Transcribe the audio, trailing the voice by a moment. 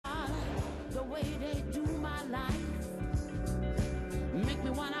do my life. Make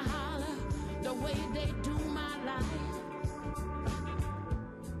me wanna holler the way they do my life.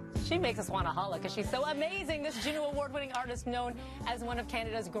 She makes us want to holla because she's so amazing. This Juno Award-winning artist known as one of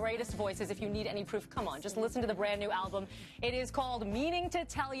Canada's greatest voices. If you need any proof, come on, just listen to the brand new album. It is called Meaning to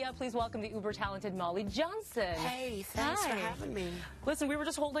Tell Ya. Please welcome the uber-talented Molly Johnson. Hey, thanks for having me. Listen, we were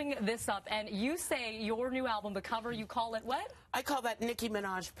just holding this up, and you say your new album, the cover, you call it what? I call that Nicki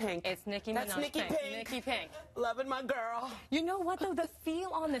Minaj Pink. It's Nicki Minaj That's Nicki Pink. Nicki Pink. Loving my girl. You know what, though? The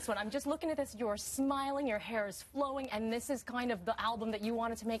feel on this one, I'm just looking at this. You're smiling, your hair is flowing, and this is kind of the album that you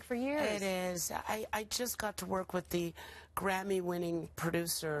wanted to make for years. It is. I just got to work with the Grammy-winning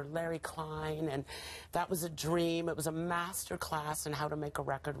producer, Larry Klein, and that was a dream. It was a master class in how to make a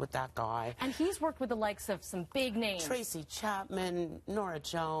record with that guy. And he's worked with the likes of some big names. Tracy Chapman, Norah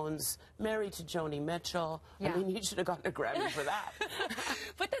Jones, married to Joni Mitchell. Yeah. I mean, he should have gotten a Grammy for that.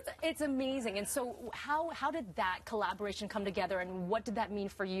 But it's amazing. And so how did that collaboration come together, and what did that mean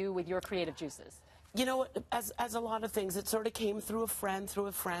for you with your creative juices? You know, as a lot of things, it sort of came through a friend,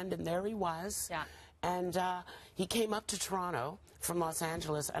 and there he was. Yeah. And he came up to Toronto from Los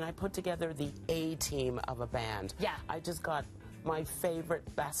Angeles, and I put together the A-team of a band. Yeah. I just got my favorite,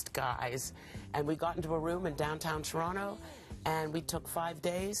 best guys, and we got into a room in downtown Toronto, and we took 5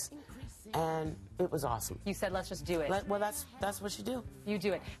 days, and it was awesome. You said, let's just do it. Well, that's what you do. You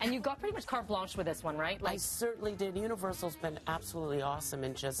do it. And you got pretty much carte blanche with this one, right? I certainly did. Universal's been absolutely awesome,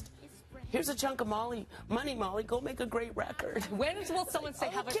 and just... Here's a chunk of money, Molly. Go make a great record. When will someone say,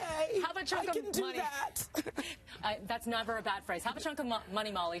 have a chunk I can of do money? That. That's never a bad phrase. Have a chunk of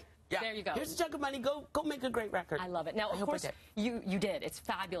money, Molly. Yeah. There you go. Here's a chunk of money. Go make a great record. I love it. Now, of course, you did. It's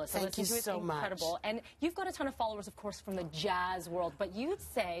fabulous. Thank you so much. Incredible. And you've got a ton of followers, of course, from the jazz world. But you'd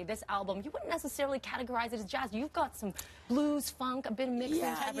say this album, you wouldn't necessarily categorize it as jazz. You've got some blues, funk, a bit of mix into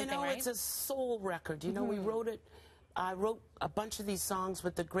everything, you know, right? it's a soul record. You know, we wrote it. I wrote a bunch of these songs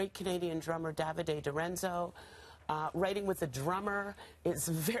with the great Canadian drummer Davide DiRenzo. Writing with a drummer is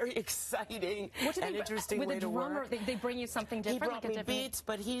very exciting and interesting way to work. They bring you something different. He brought me beats,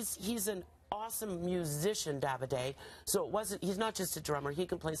 but he's an awesome musician, Davide. So he's not just a drummer. He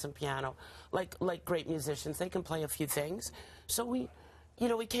can play some piano, like great musicians. They can play a few things. So we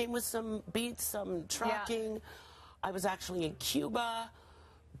came with some beats, some tracking. Yeah. I was actually in Cuba,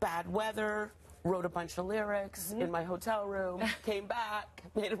 bad weather. Wrote a bunch of lyrics in my hotel room, came back,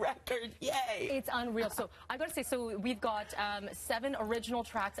 made a record, yay! It's unreal. So I've got to say, so we've got 7 original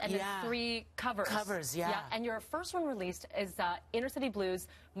tracks and then 3 covers. Covers, yeah. And your first one released is Inner City Blues,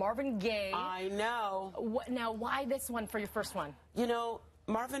 Marvin Gaye. I know. Now, why this one for your first one? You know,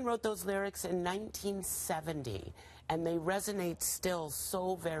 Marvin wrote those lyrics in 1970, and they resonate still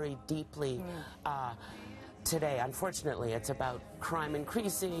so very deeply today. Unfortunately, it's about crime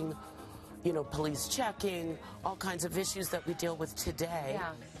increasing, you know, police checking, all kinds of issues that we deal with today.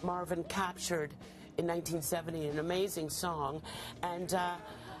 Yeah. Marvin captured in 1970 an amazing song. And,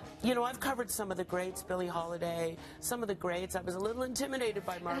 you know, I've covered some of the greats, Billie Holiday, some of the greats. I was a little intimidated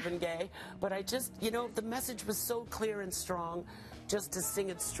by Marvin Gaye, but I just, you know, the message was so clear and strong, just to sing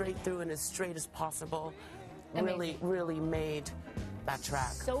it straight through and as straight as possible. Amazing. Really made that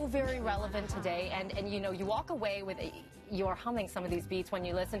track. So very relevant today, and you know, you walk away with you're humming some of these beats when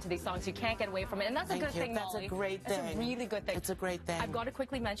you listen to these songs. You can't get away from it, and that's a good thing, That's Molly. a great thing. That's a really good thing. It's a great thing. I've got to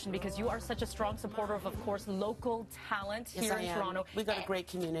quickly mention, because you are such a strong supporter of course, local talent here in Toronto. We got a great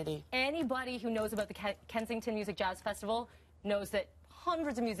community. Anybody who knows about the Kensington Music Jazz Festival knows that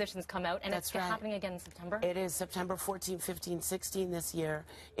hundreds of musicians come out, and it's happening again in September. It is September 14, 15, 16 this year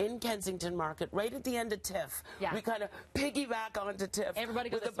in Kensington Market, right at the end of TIFF. Yeah. We kind of piggyback onto TIFF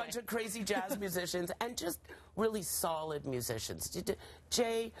with a bunch of crazy jazz musicians and just really solid musicians.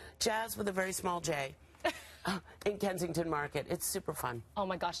 Jazz with a very small J. In Kensington Market. It's super fun. Oh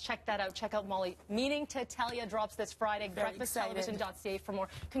my gosh, check that out. Check out Molly. Meaning to Tell Ya drops this Friday. BreakfastTelevision.ca for more.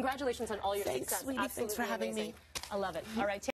 Congratulations on all your success. Thanks, sweetie. Thanks for having me. I love it. All right.